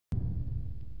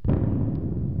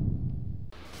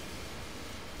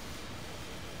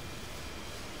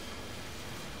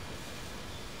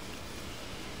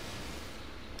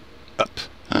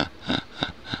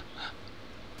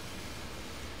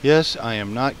Yes, I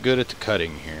am not good at the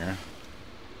cutting here,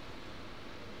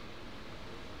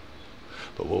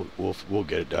 but we'll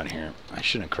get it done here. I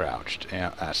shouldn't have crouched.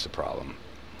 Yeah, that's the problem.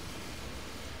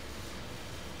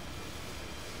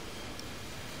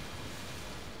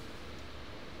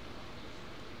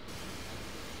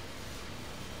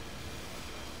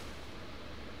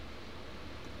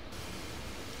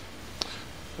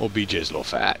 Well, BJ's a little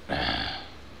fat.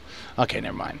 Okay,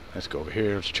 never mind. Let's go over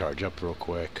here. Let's charge up real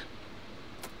quick.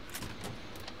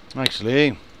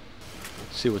 Actually,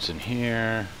 let's see what's in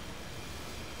here.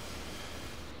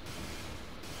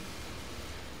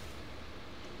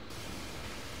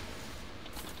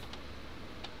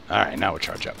 Alright, now we'll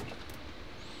charge up.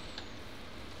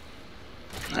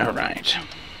 Alright.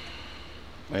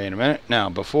 Wait a minute. Now,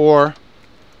 before...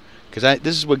 Because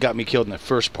this is what got me killed in the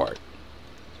first part.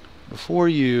 Before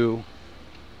you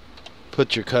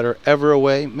put your cutter ever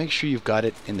away, make sure you've got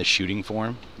it in the shooting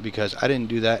form. Because I didn't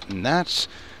do that, and that's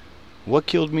what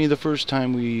killed me the first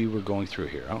time we were going through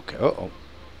here. Okay, uh-oh.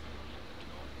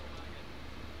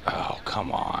 Oh,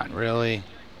 come on, really?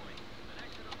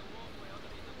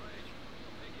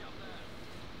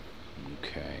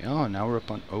 Okay, oh, now we're up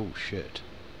on... Oh, shit.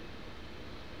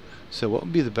 So what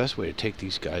would be the best way to take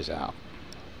these guys out?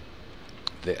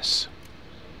 This.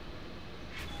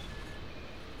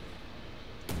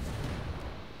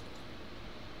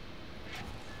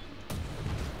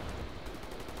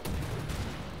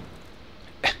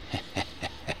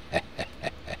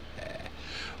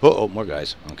 Uh-oh, more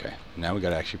guys. Okay, now we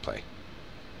gotta actually play.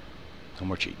 No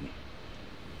more cheating.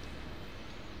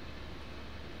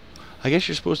 I guess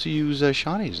you're supposed to use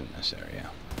shotties in this area.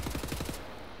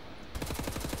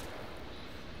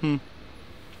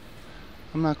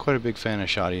 I'm not quite a big fan of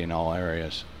shoddy in all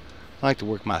areas. I like to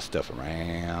work my stuff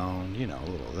around. You know, a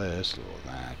little of this, a little of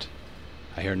that.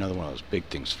 I hear another one of those big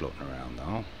things floating around,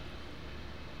 though.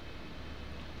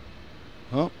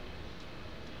 Oh.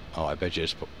 Oh, I bet you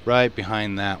it's right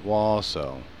behind that wall,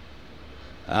 so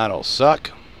that'll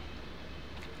suck.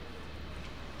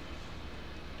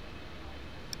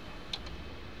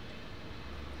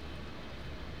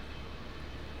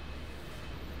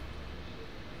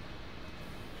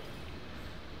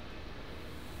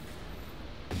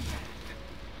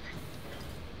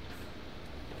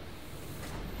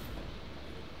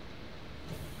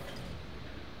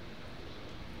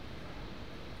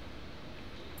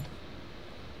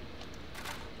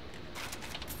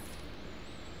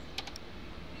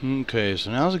 Okay,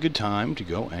 so now's a good time to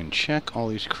go and check all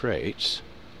these crates.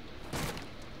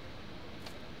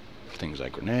 Things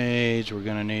like grenades we're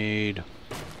gonna need.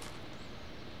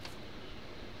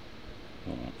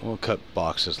 We'll cut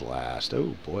boxes last.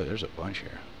 Oh boy, there's a bunch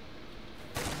here.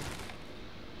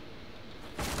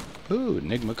 Ooh,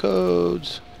 Enigma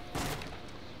codes.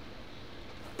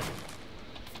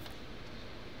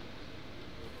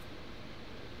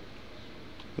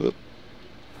 Whoop.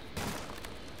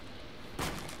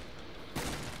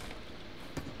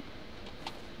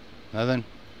 Nothing?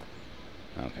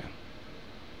 Okay.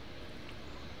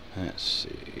 Let's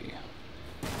see.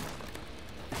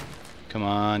 Come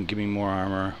on, give me more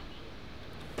armor.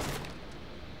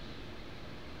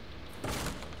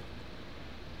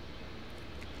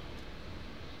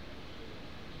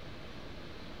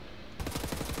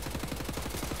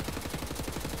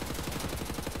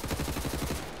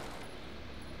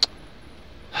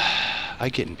 I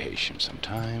get impatient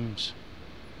sometimes.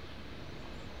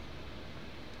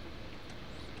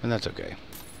 And that's okay.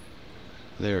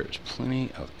 There's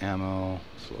plenty of ammo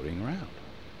floating around.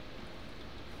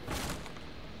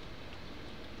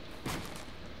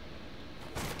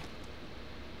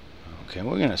 Okay,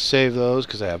 we're going to save those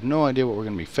because I have no idea what we're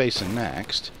going to be facing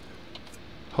next.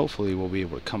 Hopefully we'll be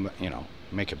able to come, you know,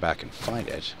 make it back and find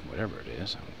it, whatever it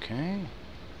is. Okay.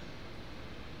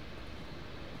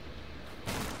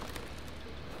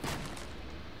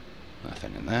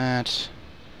 Nothing in that.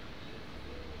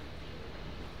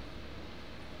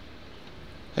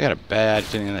 I got a bad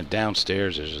feeling that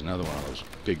downstairs there's another one of those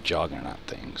big juggernaut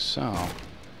things, so...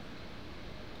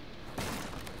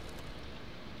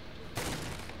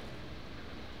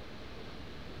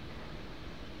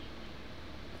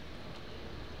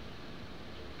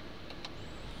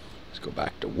 Let's go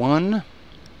back to 1.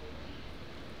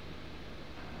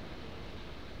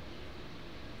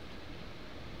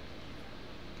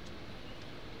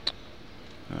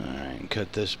 Alright,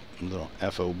 cut this little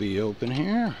FOB open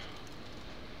here.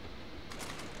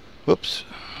 Whoops,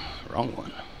 wrong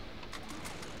one.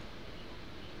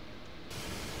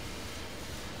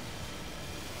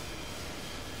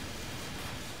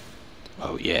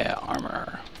 Oh yeah,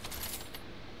 armor.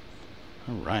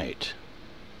 Alright.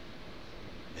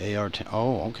 AR-10.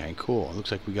 Oh, okay, cool.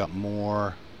 Looks like we got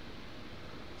more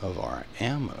of our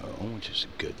ammo, which is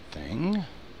a good thing.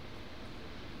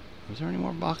 Was there any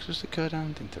more boxes to cut? I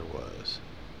don't think there was.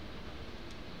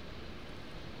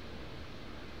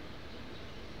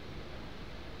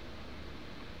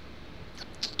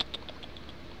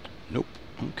 Nope.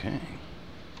 Okay.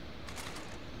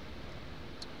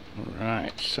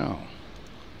 Alright, so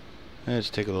let's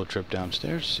take a little trip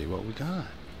downstairs to see what we got.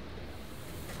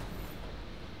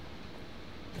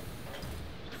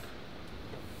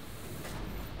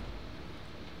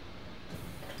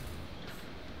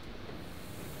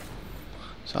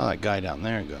 Saw that guy down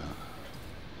there go.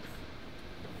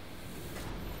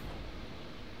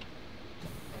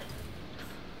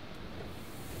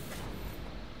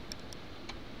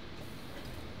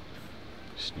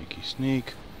 Sneaky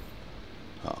sneak.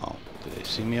 Uh-oh. Did they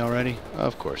see me already?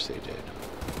 Of course they did.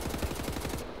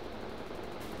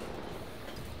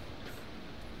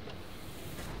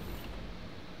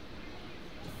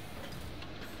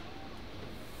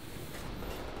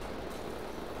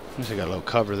 At least I got a little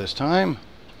cover this time.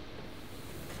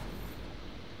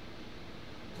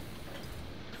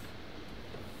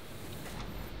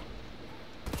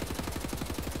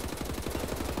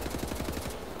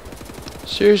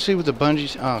 Seriously, with the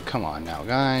bungees? Oh, come on now,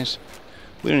 guys.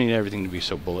 We don't need everything to be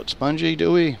so bullet spongy,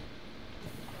 do we?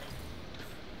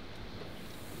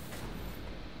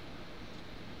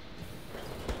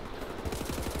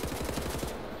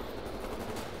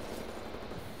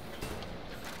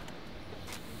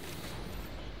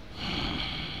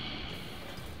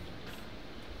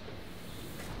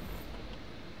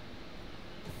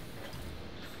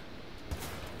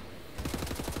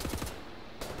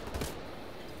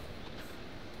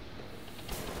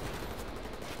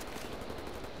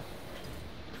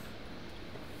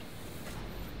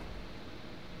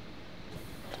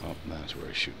 Oh, that's where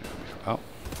he's shooting at me from.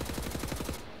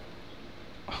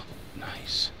 Oh,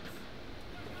 nice.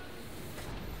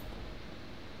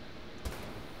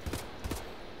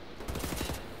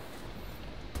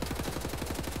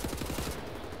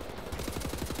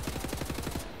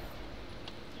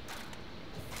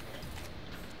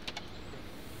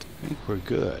 I think we're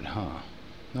good, huh?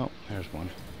 Nope, there's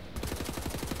one.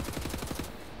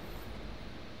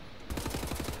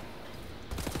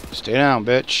 Stay down,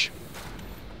 bitch.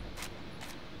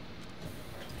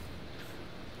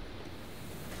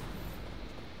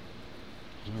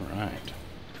 Alright.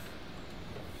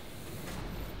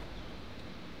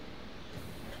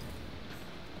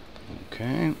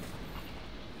 Okay.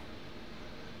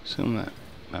 Assume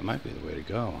that might be the way to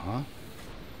go, huh?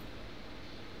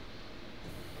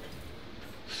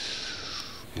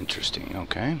 Interesting,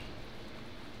 okay.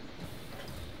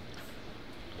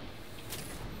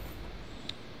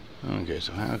 Okay,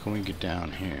 so how can we get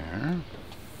down here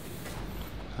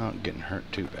without getting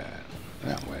hurt too bad?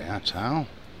 That way, that's how.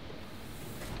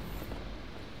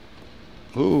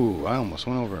 Ooh, I almost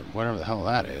went over whatever the hell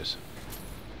that is.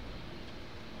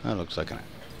 That looks like a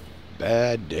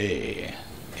bad day.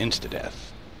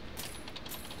 Insta-death.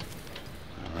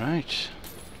 Alright.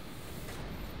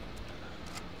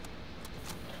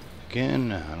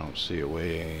 Again, I don't see a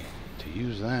way to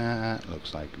use that.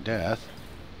 Looks like death.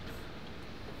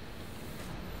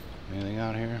 Anything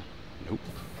out here? Nope.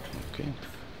 Okay.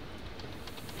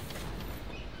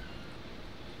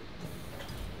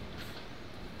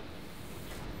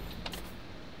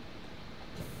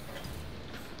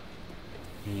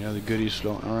 Any other goodies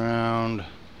floating around?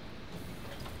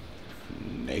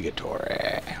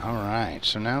 Negatory. Alright,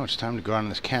 so now it's time to go on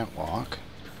this catwalk.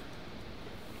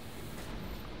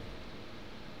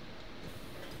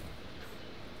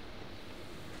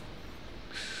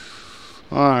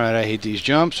 Alright, I hate these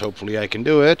jumps. Hopefully I can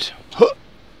do it.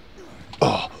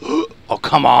 Oh, oh,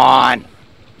 come on!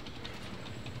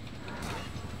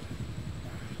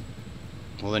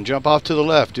 Well then jump off to the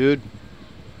left, dude.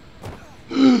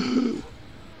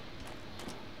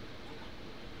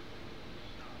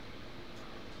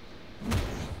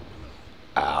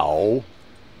 Ow.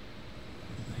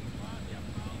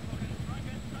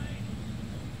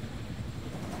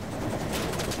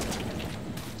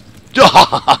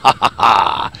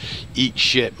 Eat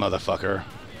shit, motherfucker.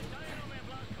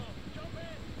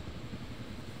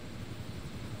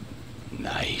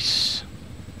 Nice.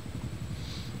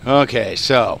 Okay,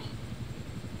 so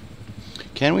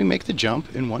can we make the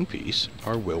jump in one piece,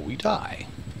 or will we die?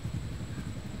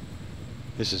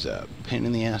 This is a pain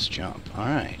in the ass jump.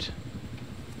 Alright.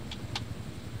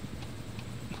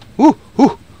 Woo!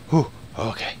 Woo! Woo!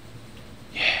 Okay.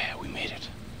 Yeah, we made it.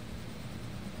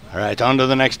 Alright, on to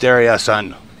the next area,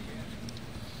 son.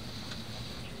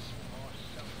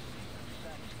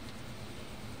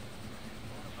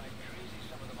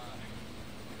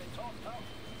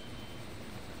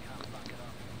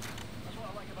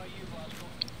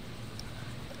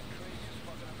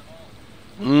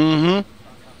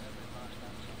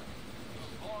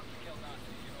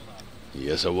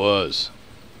 Yes, I was.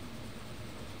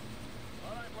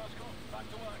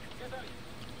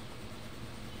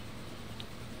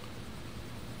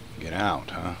 Get out,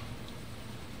 huh?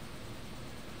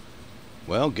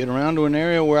 Well, get around to an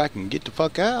area where I can get the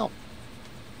fuck out.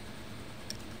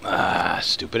 Ah,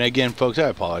 stupid. Again, folks, I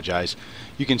apologize.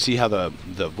 You can see how the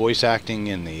voice acting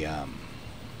and the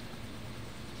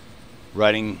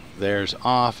writing there's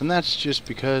off, and that's just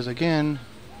because, again...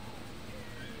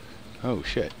 Oh,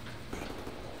 shit.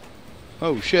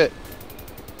 Oh, shit.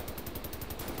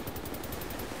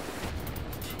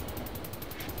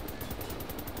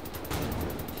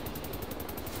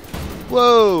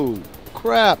 Whoa!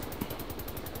 Crap!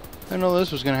 I didn't know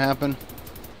this was gonna happen.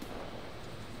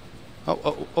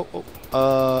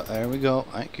 Oh, there we go.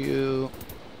 Thank you.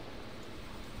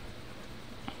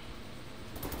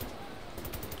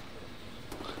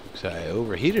 So I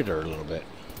overheated her a little bit.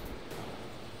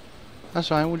 That's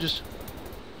fine, we'll just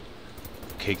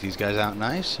cake these guys out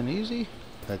nice and easy.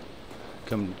 Let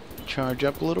come charge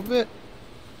up a little bit,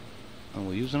 and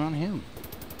we'll use it on him.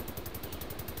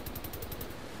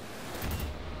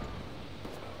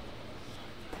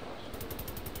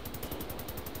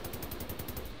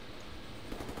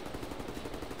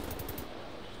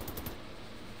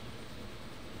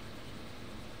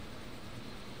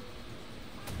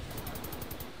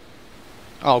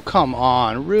 Oh, come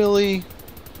on, really?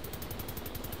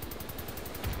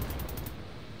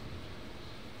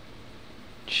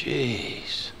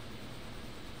 Jeez.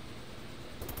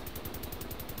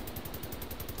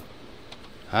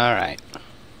 Alright.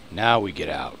 Now we get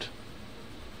out.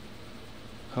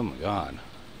 Oh my god.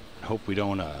 I hope we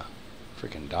don't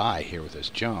freaking die here with this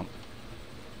jump.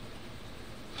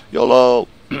 YOLO!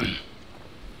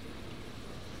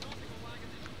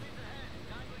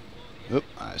 Oop,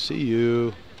 I see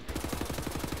you.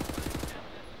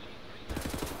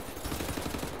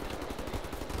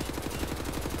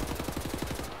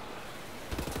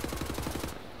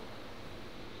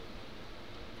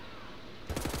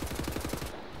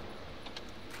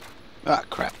 Ah,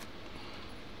 crap.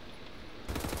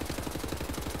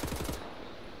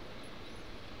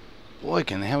 Boy,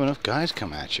 can they have enough guys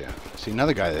come at you. See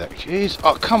another guy there. Jeez.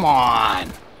 Oh, come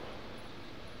on!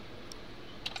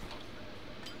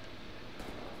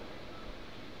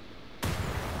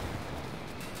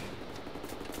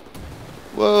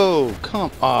 Whoa,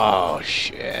 come... Oh,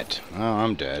 shit. Oh,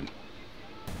 I'm dead.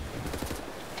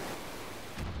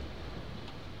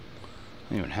 I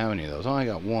don't even have any of those. Oh, I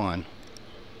got one.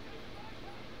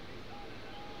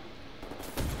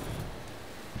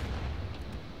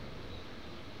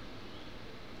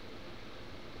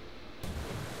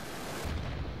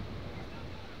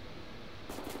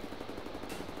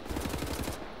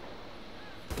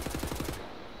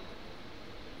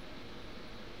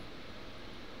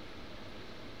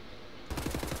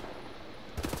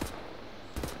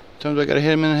 Sometimes I gotta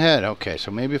hit him in the head. Okay,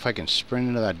 so maybe if I can sprint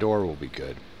into that door, we'll be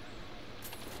good.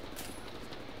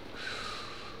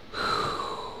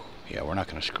 Yeah, we're not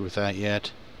gonna screw with that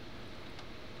yet.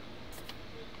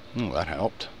 Oh, that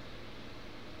helped.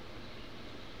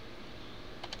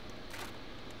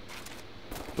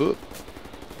 Oop.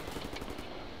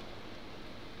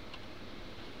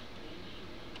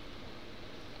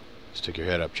 Stick your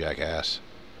head up, jackass.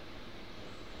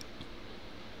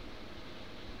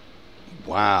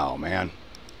 Wow, man.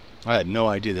 I had no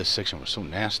idea this section was so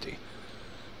nasty.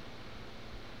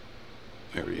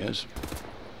 There he is.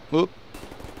 Whoop.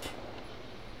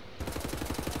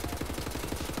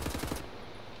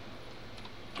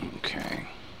 Okay.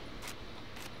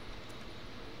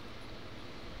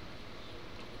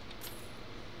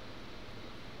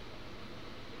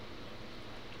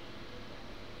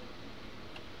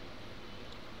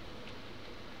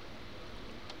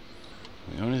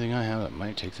 The only thing I have that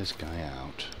might take this guy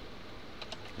out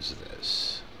is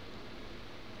this.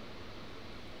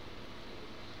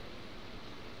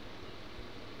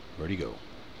 Where'd he go?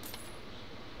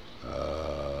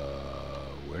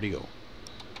 Where'd he go?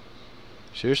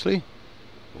 Seriously?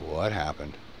 What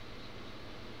happened?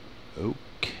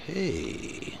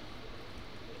 Okay.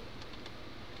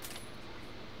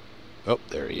 Oh,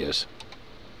 there he is.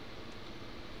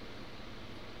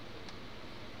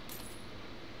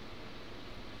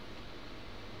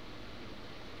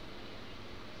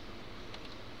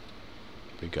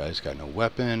 Big guy's got no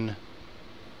weapon.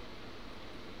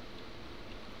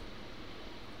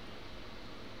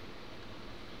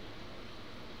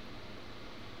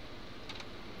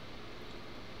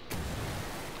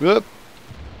 Whoop.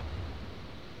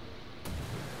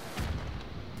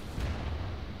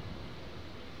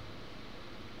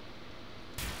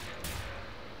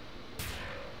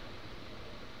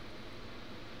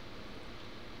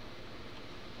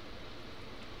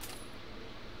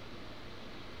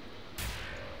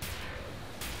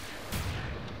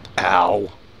 Ow.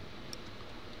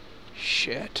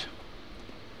 Shit.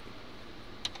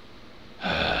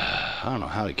 I don't know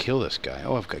how to kill this guy.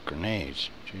 Oh, I've got grenades.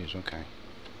 Jeez, okay.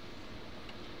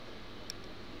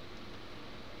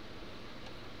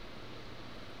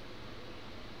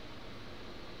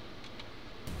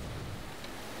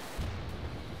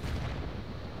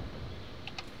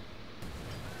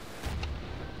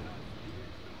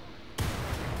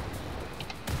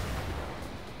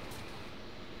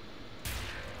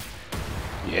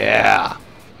 Yeah.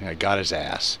 I got his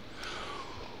ass.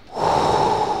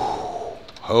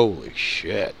 Holy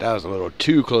shit. That was a little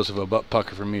too close of a butt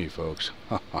pucker for me, folks.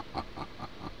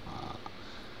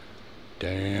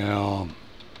 Damn.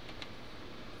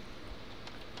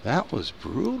 That was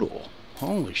brutal.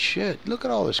 Holy shit. Look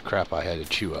at all this crap I had to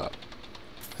chew up.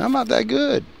 I'm not that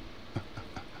good.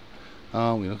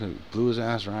 Oh, we blew his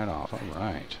ass right off.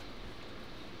 Alright.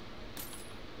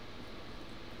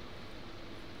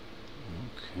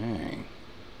 Okay.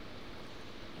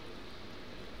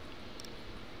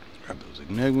 Grab those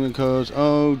Enigma codes.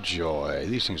 Oh joy.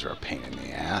 These things are a pain in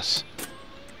the ass.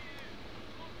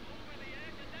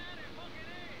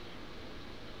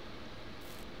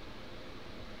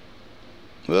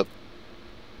 Whoop.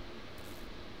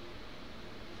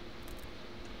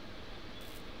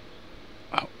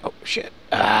 Oh shit.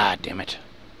 Ah, damn it.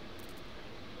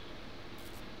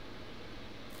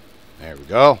 There we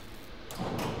go.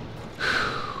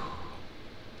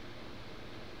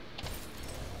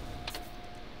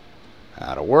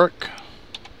 That'll work.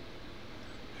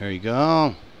 There you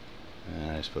go.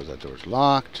 And I suppose that door's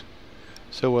locked.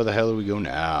 So where the hell do we go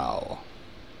now?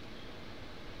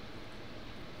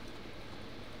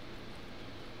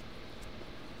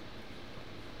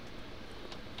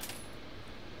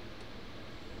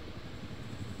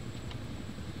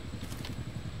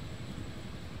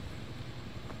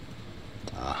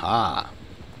 Aha.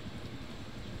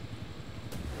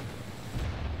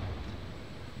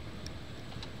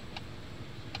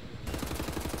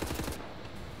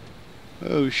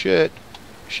 Oh shit.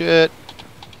 Shit.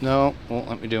 No, won't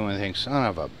let me do anything. Son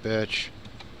of a bitch.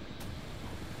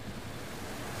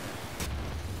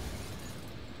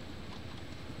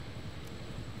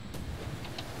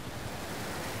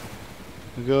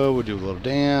 We'll go, we'll do a little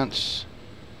dance.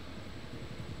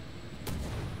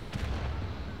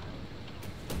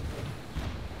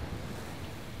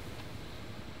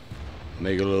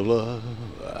 Make a little love.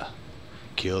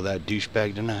 Kill that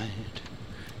douchebag tonight.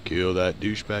 Kill that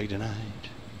douchebag tonight.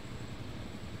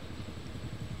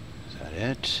 Is that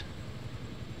it?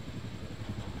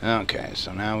 Okay,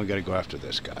 so now we gotta go after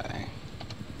this guy.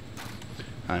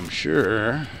 I'm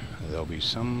sure there'll be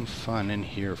some fun in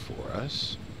here for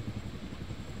us.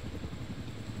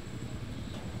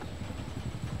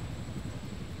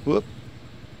 Whoop.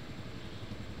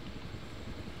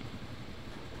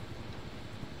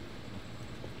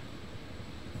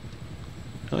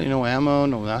 Really, no ammo,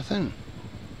 no nothing?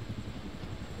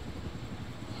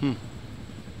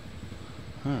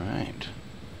 Alright.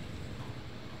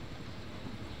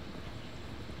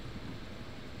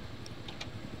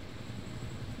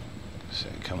 Say,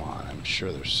 come on, I'm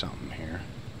sure there's something here.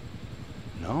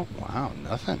 No? Wow,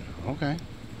 nothing. Okay.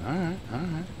 Alright,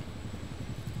 alright.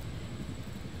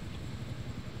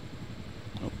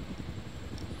 Oh.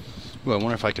 Well, I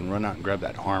wonder if I can run out and grab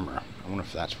that armor. I wonder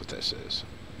if that's what this is.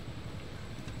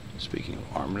 Speaking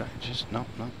of armor, no,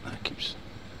 that keeps...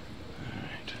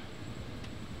 Alright.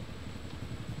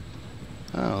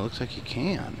 Oh, looks like you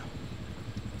can.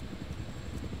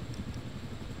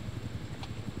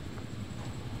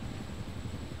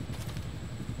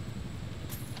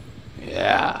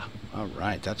 Yeah.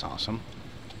 Alright, that's awesome.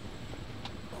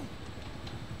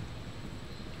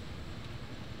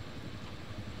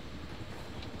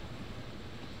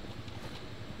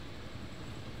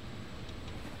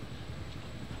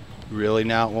 Really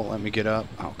now it won't let me get up?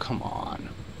 Oh, come on.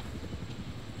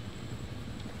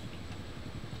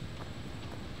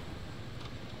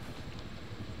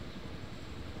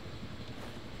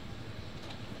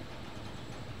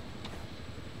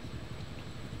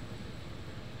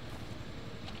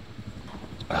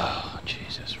 Oh,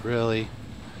 Jesus, really?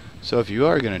 So if you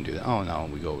are going to do that... Oh, no,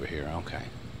 we go over here. Okay.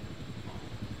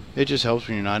 It just helps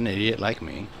when you're not an idiot like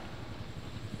me.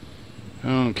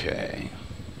 Okay.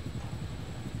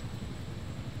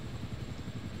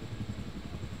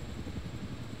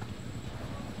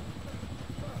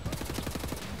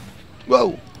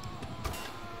 Whoa!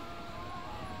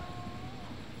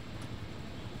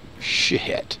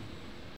 Shit.